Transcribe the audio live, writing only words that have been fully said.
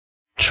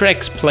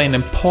Tracks play an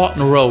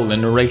important role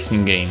in a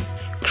racing game.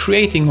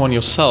 Creating one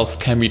yourself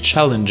can be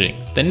challenging.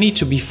 They need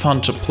to be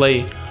fun to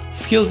play,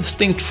 feel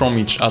distinct from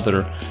each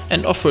other,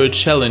 and offer a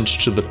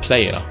challenge to the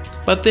player.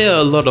 But there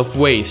are a lot of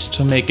ways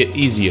to make it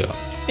easier.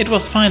 It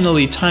was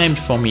finally time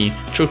for me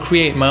to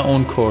create my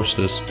own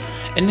courses,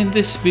 and in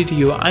this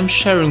video I'm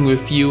sharing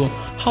with you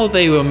how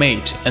they were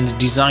made and the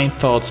design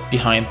thoughts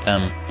behind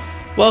them.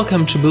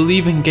 Welcome to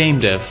Believe in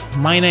Gamedev.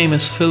 My name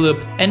is Philip,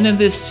 and in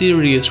this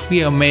series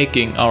we are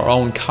making our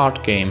own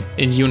kart game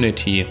in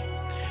Unity.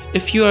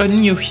 If you are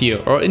new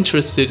here or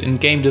interested in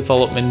game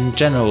development in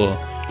general,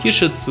 you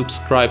should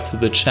subscribe to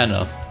the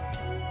channel.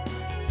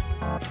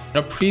 In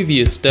our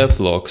previous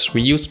devlogs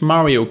we used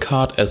Mario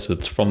Kart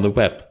assets from the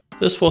web.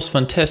 This was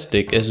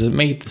fantastic as it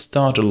made the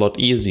start a lot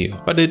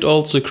easier, but it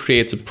also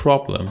creates a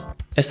problem.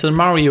 As the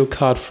Mario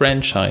Kart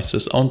franchise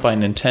is owned by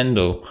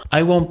Nintendo,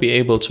 I won't be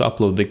able to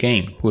upload the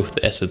game with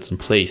the assets in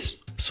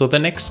place. So the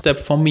next step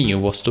for me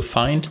was to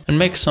find and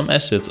make some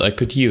assets I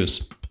could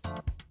use.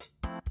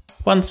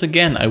 Once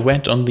again I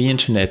went on the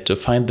internet to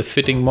find the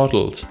fitting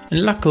models,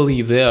 and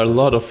luckily there are a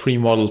lot of free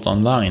models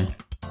online.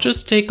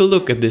 Just take a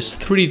look at this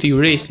 3D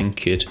racing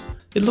kit.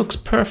 It looks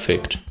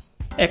perfect.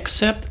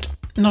 Except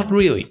not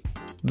really.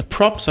 The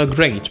props are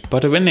great,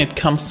 but when it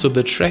comes to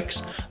the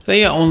tracks,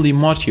 they are only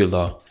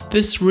modular.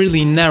 This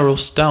really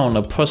narrows down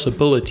a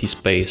possibility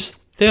space.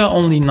 There are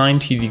only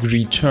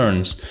 90-degree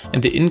turns,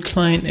 and the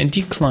incline and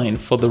decline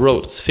for the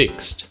road is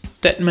fixed.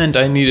 That meant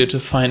I needed to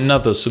find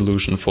another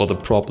solution for the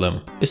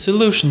problem. A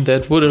solution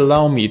that would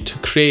allow me to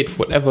create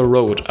whatever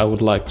road I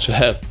would like to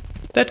have.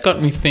 That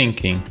got me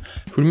thinking.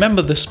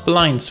 Remember the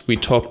splines we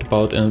talked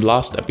about in the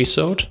last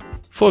episode?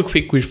 For a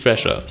quick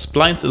refresher,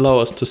 splines allow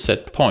us to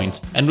set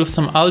points, and with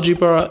some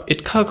algebra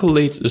it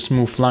calculates a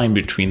smooth line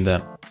between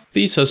them.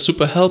 These are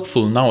super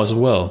helpful now as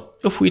well.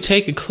 If we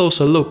take a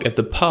closer look at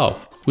the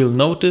path, we'll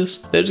notice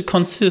that it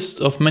consists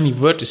of many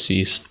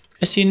vertices.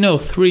 As you know,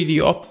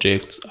 3D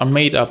objects are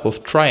made up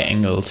of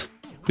triangles.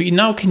 We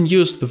now can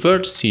use the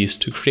vertices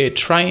to create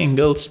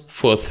triangles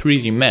for a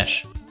 3D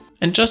mesh.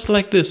 And just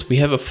like this, we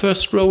have a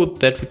first road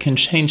that we can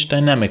change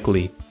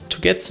dynamically. To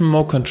get some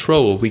more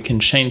control, we can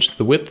change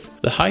the width,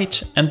 the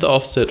height and the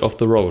offset of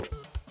the road.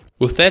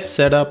 With that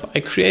setup, I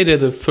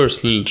created the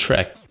first little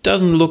track. It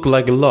doesn't look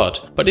like a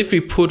lot, but if we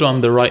put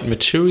on the right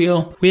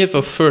material, we have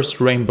a first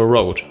rainbow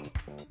road.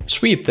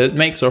 Sweet, that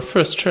makes our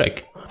first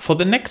track. For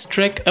the next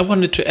track, I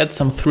wanted to add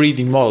some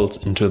 3D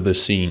models into the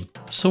scene.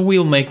 So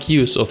we'll make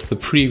use of the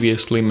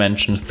previously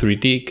mentioned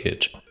 3D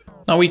kit.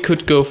 Now we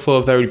could go for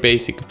a very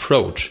basic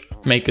approach.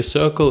 Make a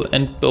circle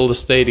and build a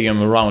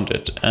stadium around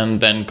it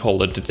and then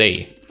call it a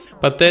day.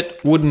 But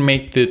that wouldn't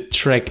make the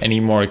track any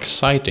more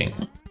exciting.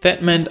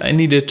 That meant I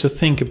needed to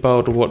think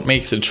about what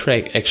makes a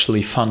track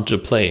actually fun to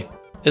play.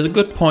 As a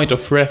good point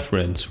of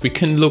reference, we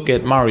can look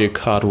at Mario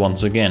Kart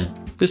once again.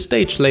 The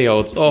stage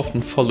layouts often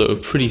follow a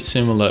pretty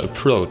similar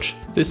approach.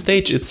 The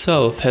stage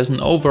itself has an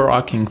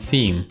overarching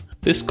theme.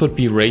 This could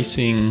be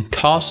racing,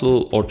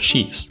 castle or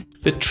cheese.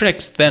 The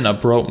tracks then are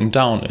broken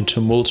down into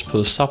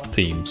multiple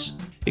sub-themes.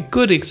 A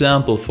good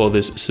example for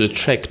this is the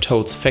track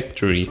Toad's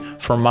Factory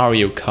from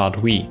Mario Kart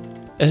Wii.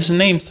 As the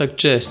name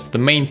suggests, the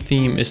main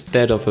theme is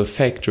that of a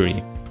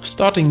factory.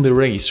 Starting the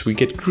race, we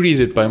get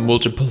greeted by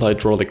multiple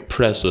hydraulic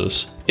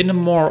presses. In a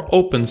more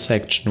open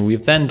section, we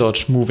then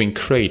dodge moving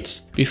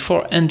crates,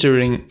 before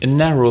entering a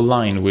narrow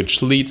line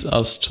which leads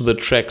us to the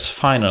track's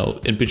final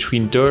in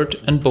between dirt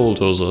and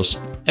bulldozers.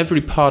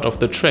 Every part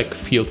of the track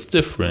feels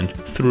different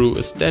through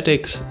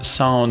aesthetics,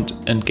 sound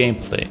and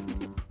gameplay.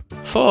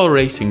 For our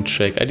racing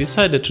track, I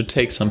decided to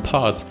take some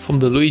parts from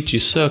the Luigi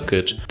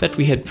Circuit that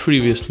we had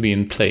previously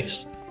in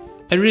place.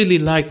 I really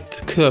liked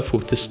the curve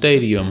with the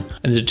stadium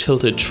and the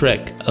tilted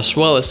track, as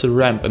well as the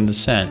ramp in the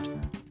sand.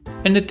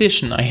 In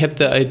addition, I had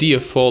the idea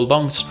for a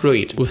long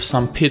straight with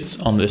some pits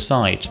on the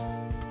side.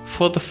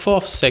 For the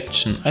fourth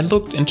section, I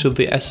looked into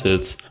the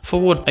assets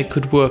for what I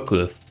could work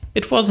with.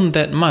 It wasn't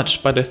that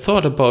much, but I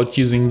thought about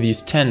using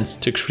these tents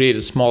to create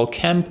a small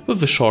camp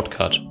with a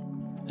shortcut.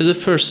 As a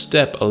first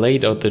step, I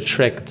laid out the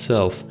track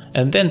itself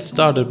and then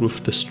started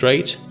with the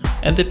straight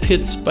and the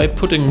pits by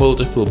putting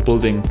multiple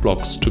building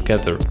blocks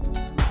together.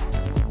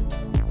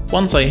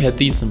 Once I had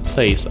these in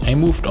place, I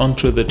moved on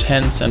to the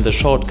tents and the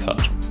shortcut.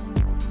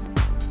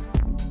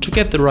 To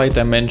get the right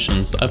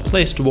dimensions, I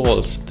placed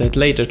walls that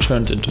later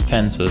turned into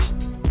fences.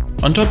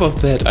 On top of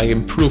that, I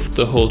improved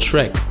the whole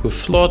track with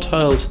floor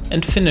tiles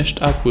and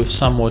finished up with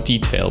some more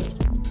details.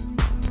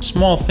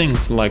 Small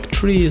things like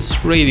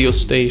trees, radio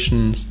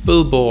stations,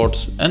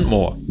 billboards and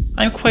more.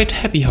 I'm quite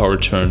happy how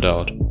it turned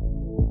out.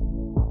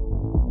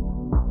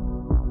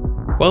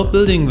 While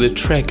building the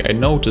track, I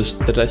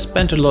noticed that I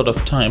spent a lot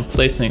of time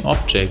placing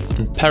objects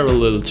in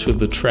parallel to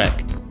the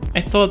track.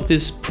 I thought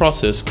this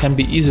process can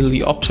be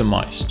easily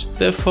optimized.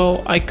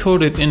 Therefore, I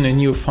coded in a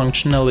new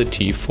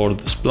functionality for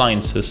the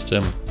spline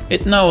system.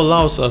 It now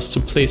allows us to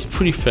place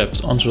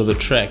prefabs onto the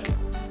track.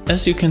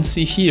 As you can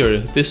see here,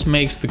 this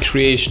makes the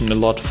creation a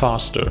lot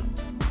faster.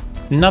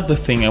 Another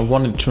thing I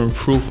wanted to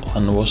improve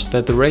on was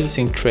that the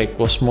racing track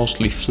was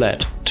mostly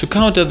flat. To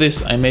counter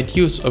this, I made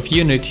use of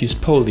Unity's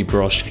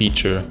polybrush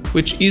feature,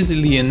 which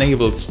easily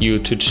enables you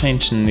to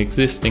change an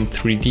existing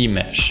 3D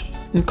mesh.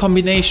 In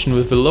combination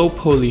with a low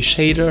poly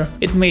shader,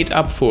 it made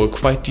up for a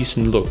quite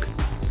decent look.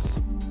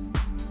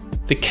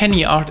 The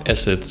Kenny art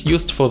assets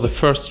used for the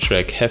first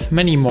track have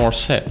many more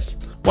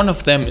sets. One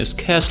of them is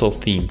castle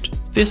themed.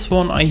 This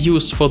one I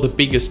used for the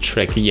biggest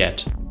track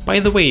yet. By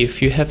the way,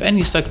 if you have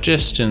any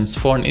suggestions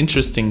for an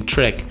interesting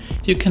track,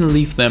 you can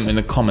leave them in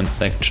the comment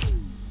section.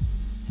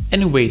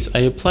 Anyways, I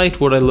applied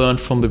what I learned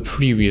from the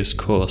previous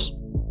course.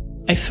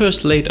 I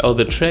first laid out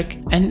the track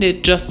and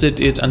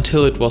adjusted it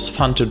until it was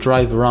fun to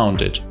drive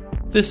around it.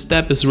 This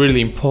step is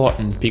really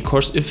important,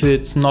 because if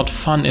it's not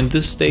fun in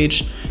this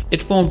stage,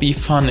 it won't be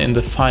fun in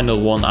the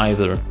final one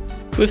either.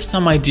 With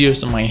some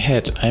ideas in my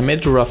head, I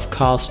made a rough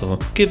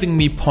castle, giving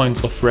me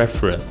points of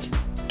reference.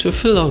 To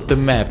fill out the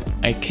map,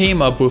 I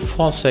came up with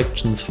 4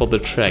 sections for the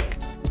track.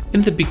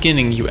 In the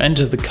beginning you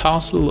enter the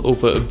castle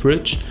over a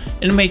bridge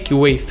and make your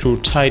way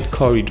through tight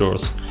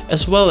corridors,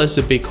 as well as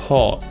a big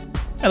hall.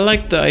 I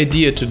liked the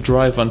idea to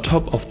drive on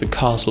top of the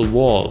castle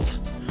walls,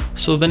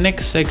 so the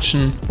next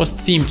section was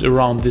themed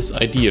around this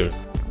idea.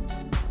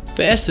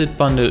 The asset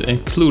bundle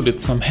included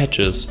some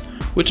hedges,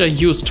 which I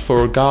used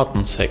for a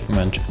garden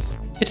segment.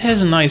 It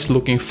has a nice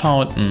looking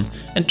fountain,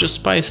 and to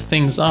spice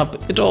things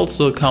up, it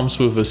also comes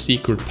with a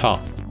secret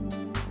path.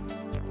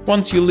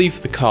 Once you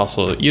leave the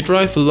castle, you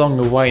drive along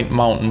a wide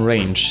mountain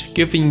range,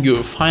 giving you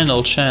a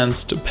final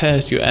chance to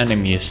pass your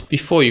enemies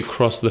before you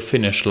cross the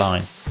finish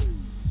line.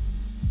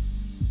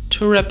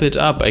 To wrap it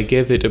up, I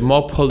gave it a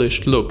more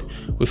polished look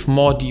with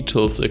more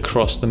details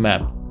across the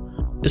map.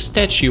 A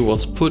statue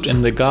was put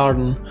in the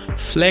garden,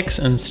 flags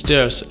and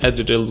stairs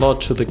added a lot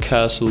to the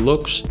castle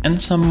looks,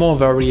 and some more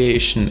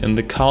variation in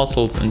the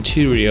castle's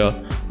interior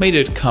made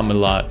it come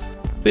alive.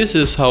 This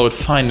is how it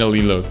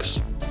finally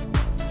looks.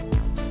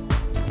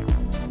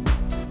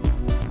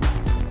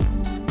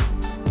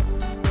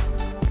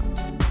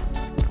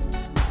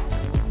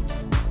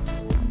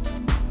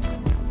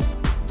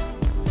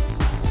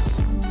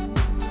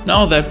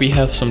 Now that we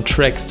have some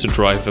tracks to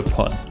drive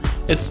upon,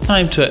 it's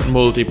time to add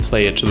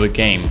multiplayer to the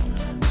game.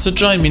 So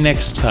join me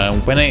next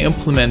time when I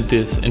implement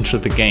this into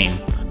the game.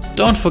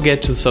 Don't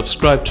forget to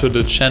subscribe to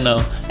the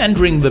channel and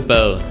ring the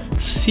bell.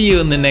 See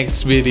you in the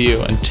next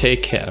video and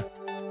take care.